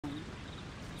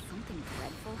something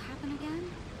dreadful happen again?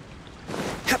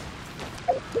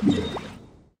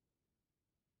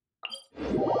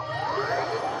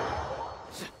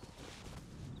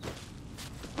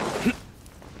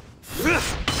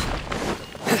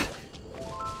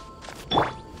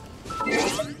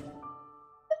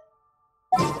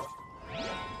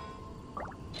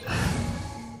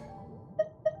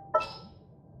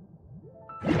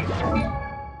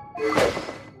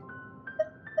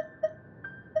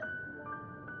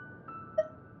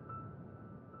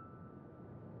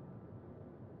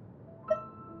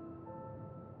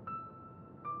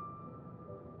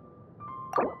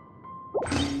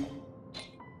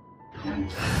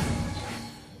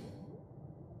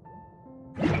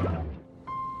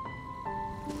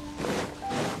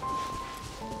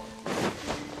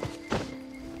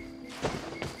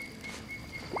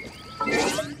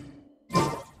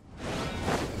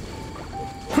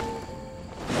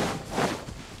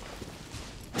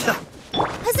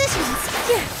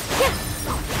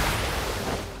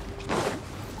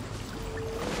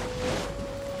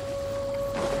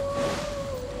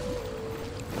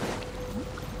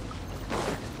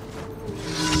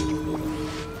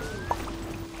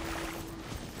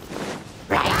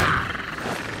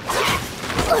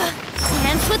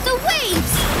 With the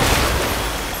waves!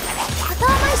 With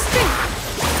all my strength!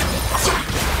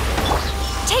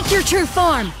 Take your true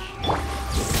form!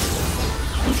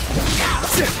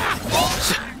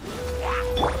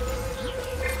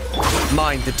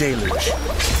 Mind the deluge.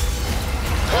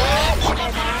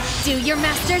 Do your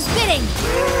master's bidding!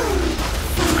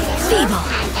 Feeble!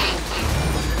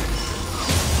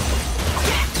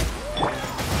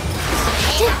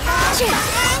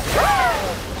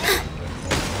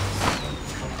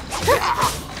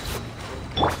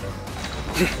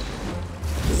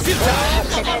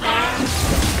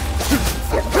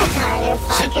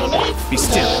 Be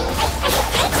still.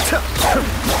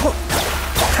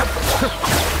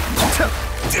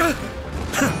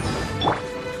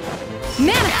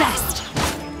 Manifest!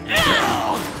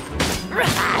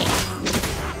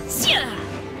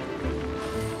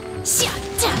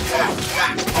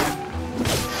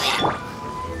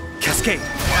 Cascade.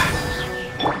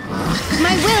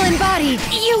 My will embodied!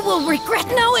 You will regret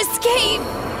no escape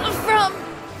from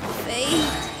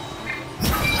fate.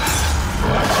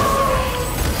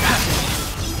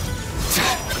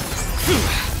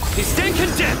 You stand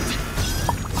condemned!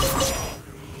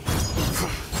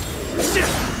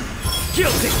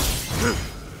 Guilty!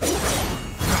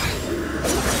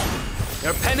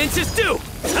 Your penance is due!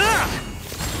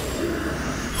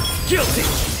 Guilty!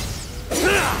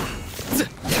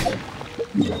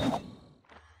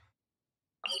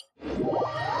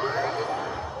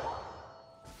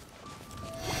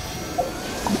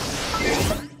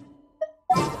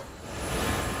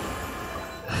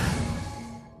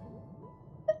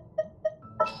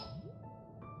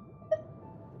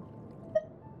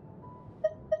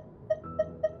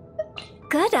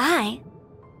 Good eye.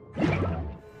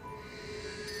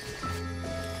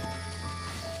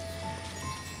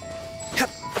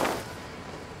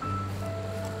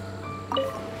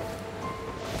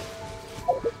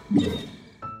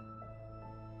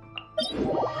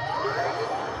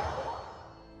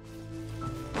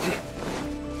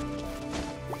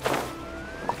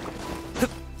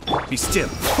 Be still.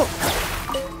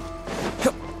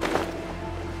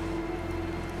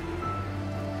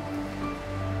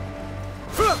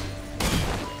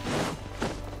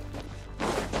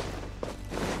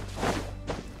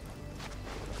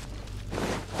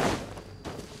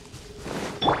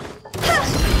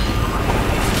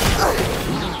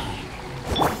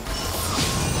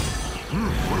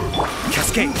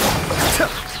 Cascade.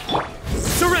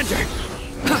 Surrender.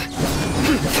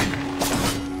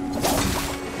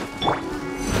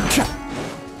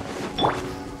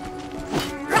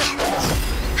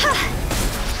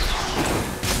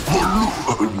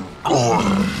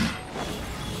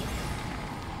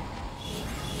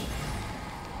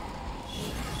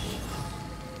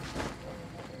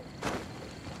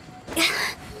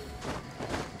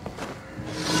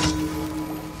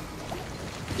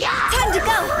 Time to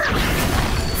go!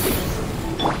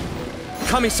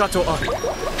 Kamisato Ari.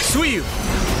 Suiyu.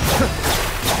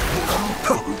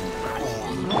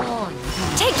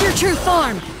 Take your true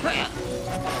form!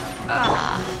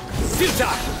 Suta.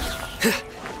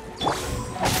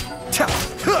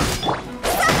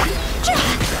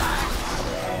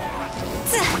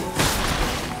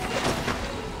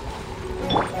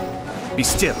 Be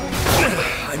still.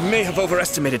 I may have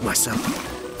overestimated myself.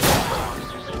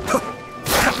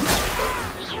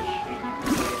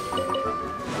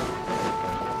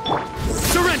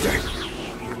 Surrender!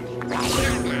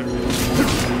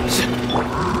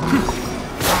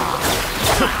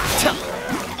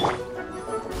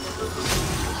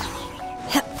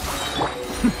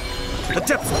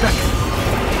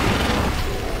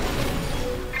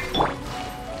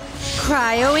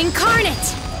 Cryo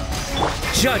incarnate!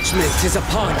 Judgment is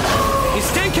upon you. You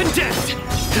stand condemned.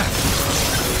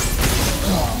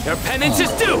 Your penance is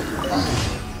due.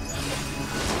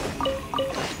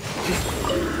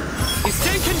 You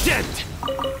stand condemned.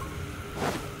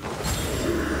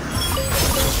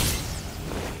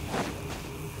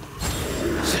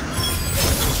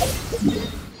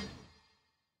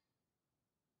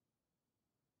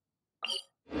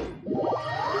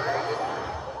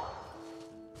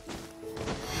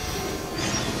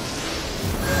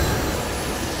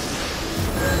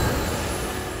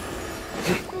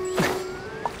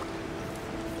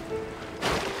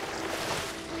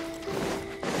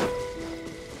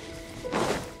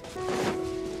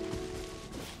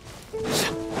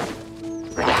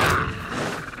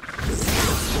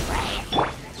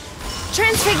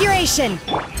 Transfiguration!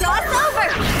 Cross over!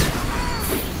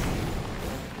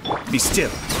 Be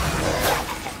still.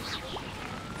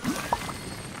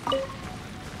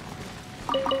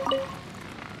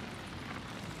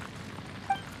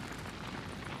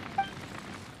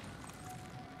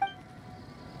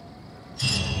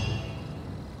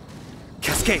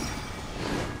 Cascade.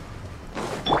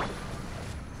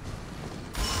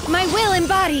 My will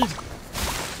embodied!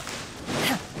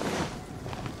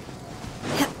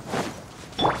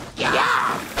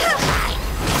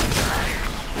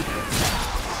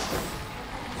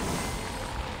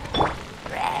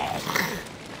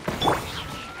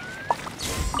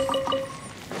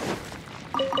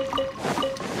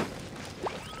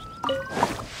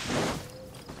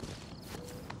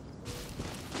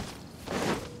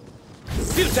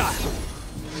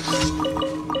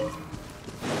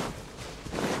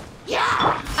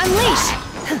 Unleash!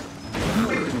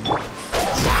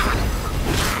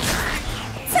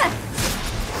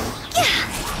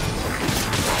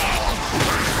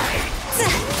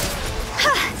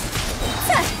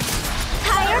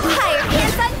 Higher,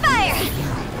 pants on fire!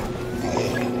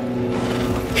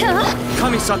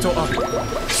 Kamisato up.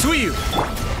 Suiyu.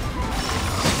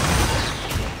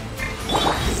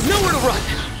 Nowhere to run.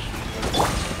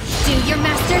 Do your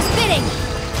master's bidding!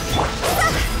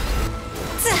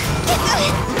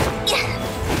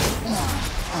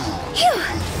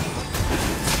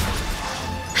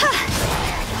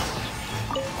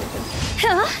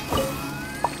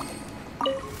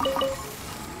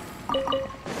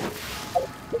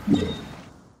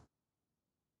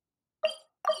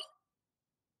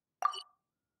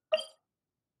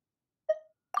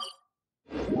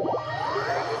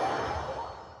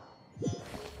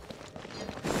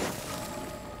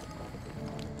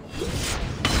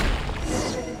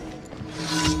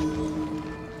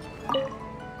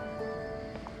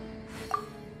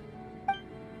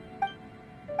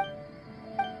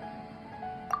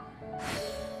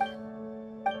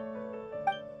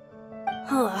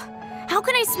 Huh? How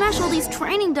can I smash all these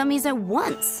training dummies at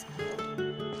once?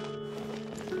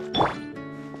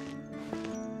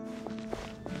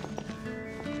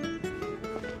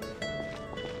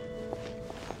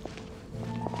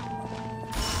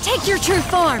 Take your true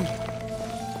form!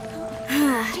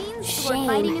 Jean's sword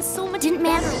fighting is so much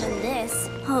better than this.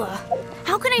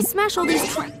 How can I smash all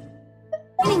these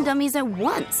training dummies at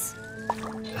once?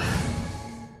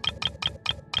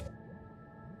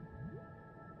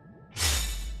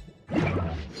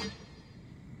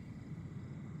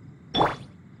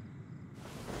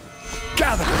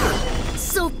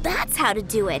 So that's how to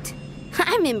do it.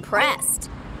 I'm impressed.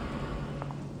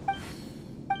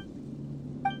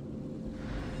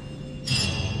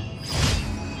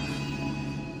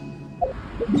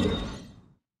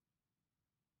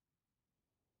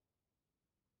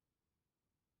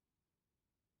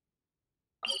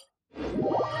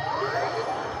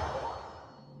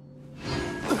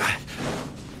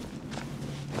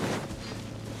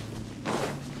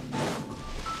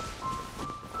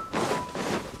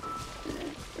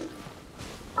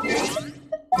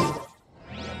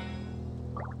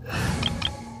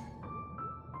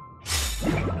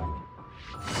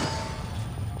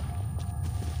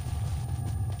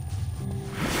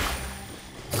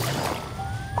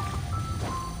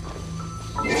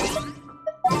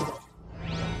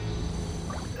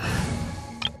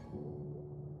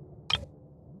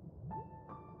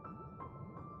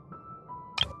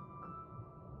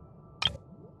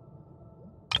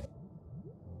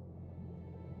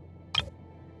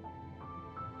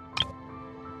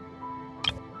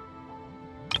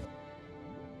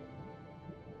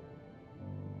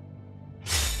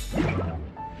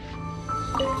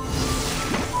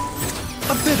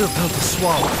 A bitter pill to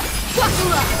swallow.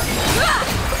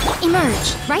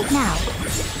 Emerge, right now.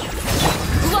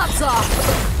 Gloves off!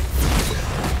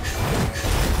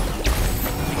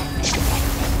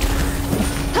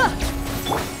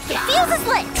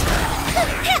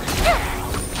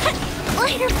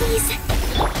 Lighter, please.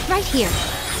 Right here.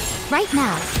 Right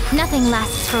now. Nothing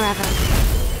lasts forever.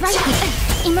 Right here.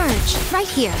 Emerge. Right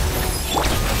here.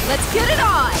 Let's get it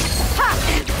on! Ha!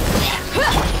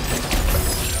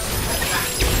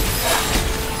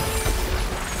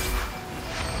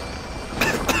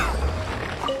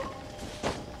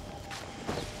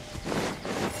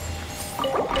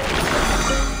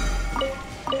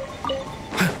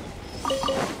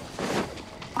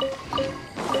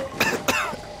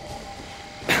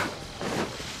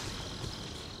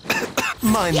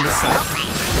 Mind the sight.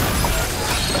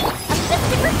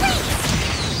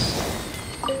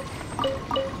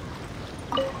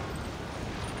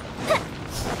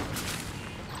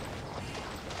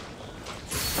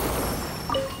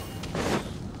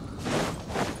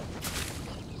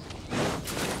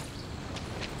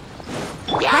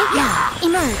 Right now.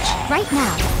 Emerge. Right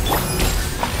now.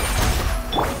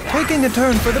 Taking a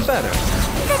turn for the better.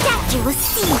 The statue was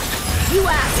seen. You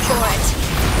asked for it!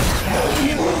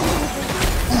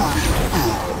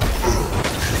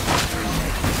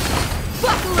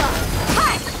 Buckle up!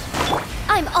 Hi!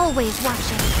 I'm always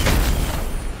watching.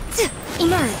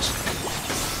 Emerge.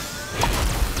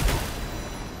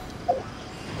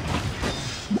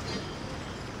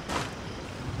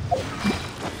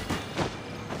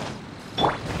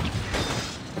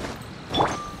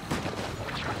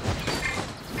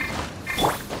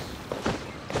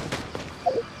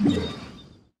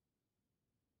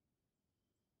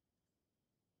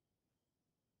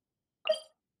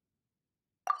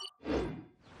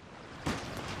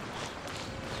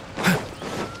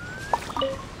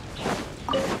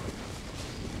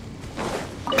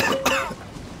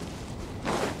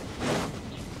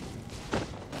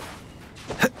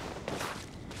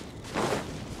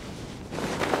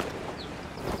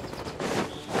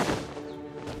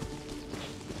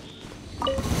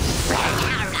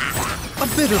 A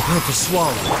bitter pill to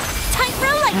swallow. Time for a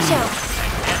light show.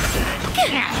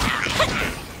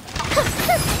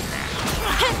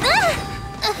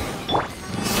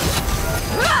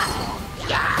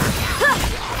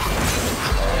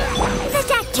 The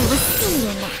statue was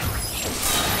seen.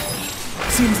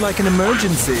 Seems like an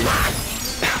emergency.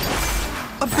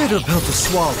 A bitter pill to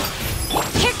swallow.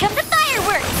 Here come the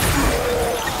fireworks.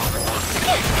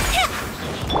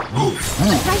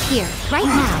 Right here, right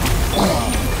now.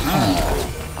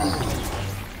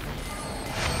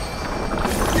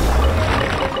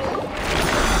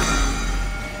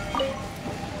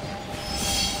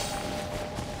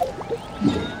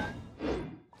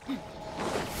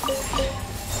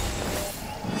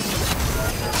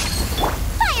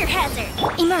 Fire hazard!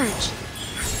 Emerge.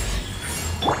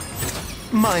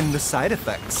 Mind the side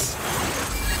effects.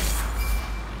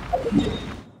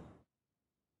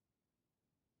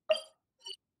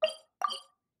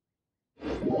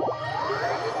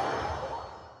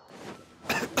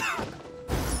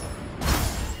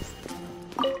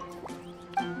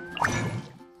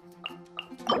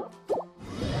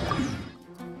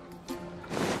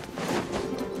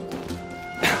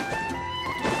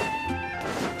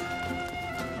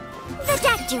 The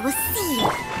statue was seen.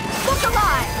 Look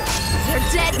alive! You're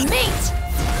dead meat!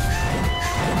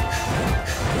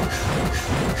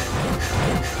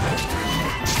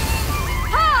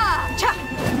 Ha! Cha!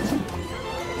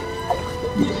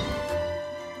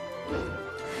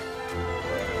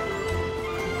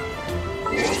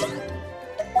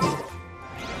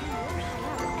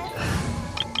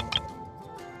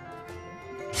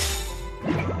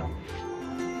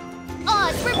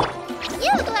 Oz,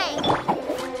 you blade.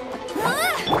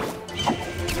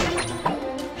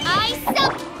 Ice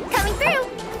up! Coming through!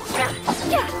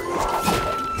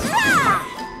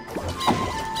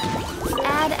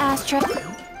 Add Astra.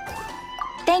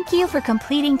 Thank you for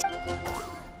completing.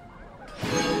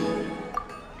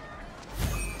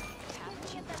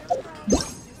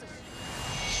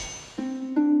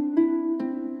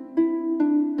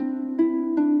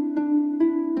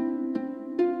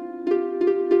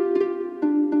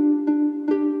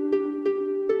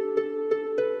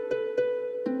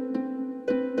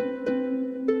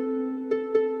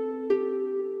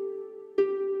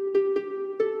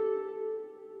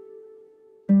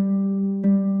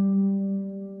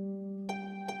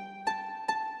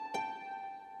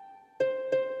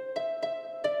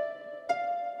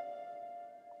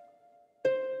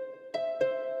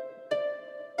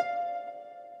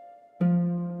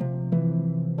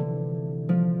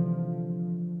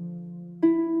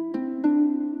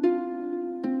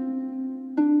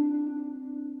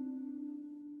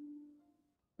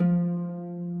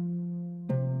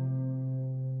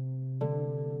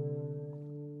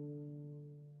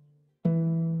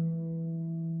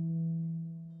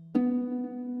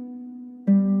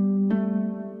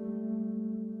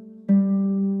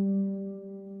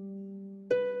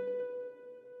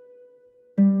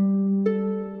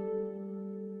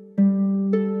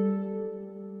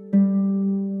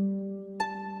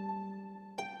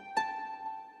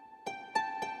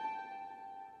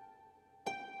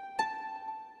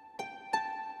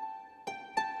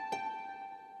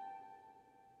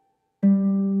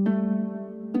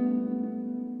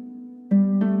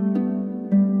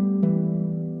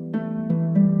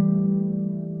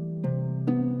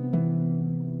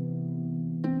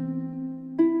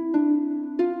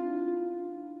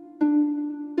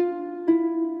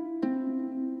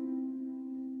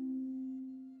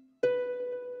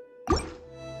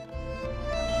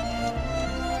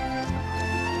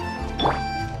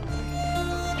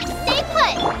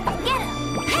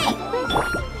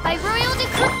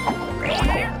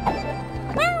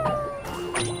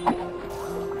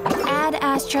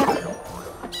 Astra.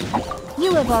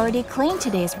 You have already claimed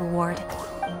today's reward.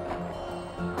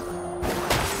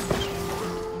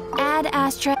 Add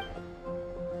Astra.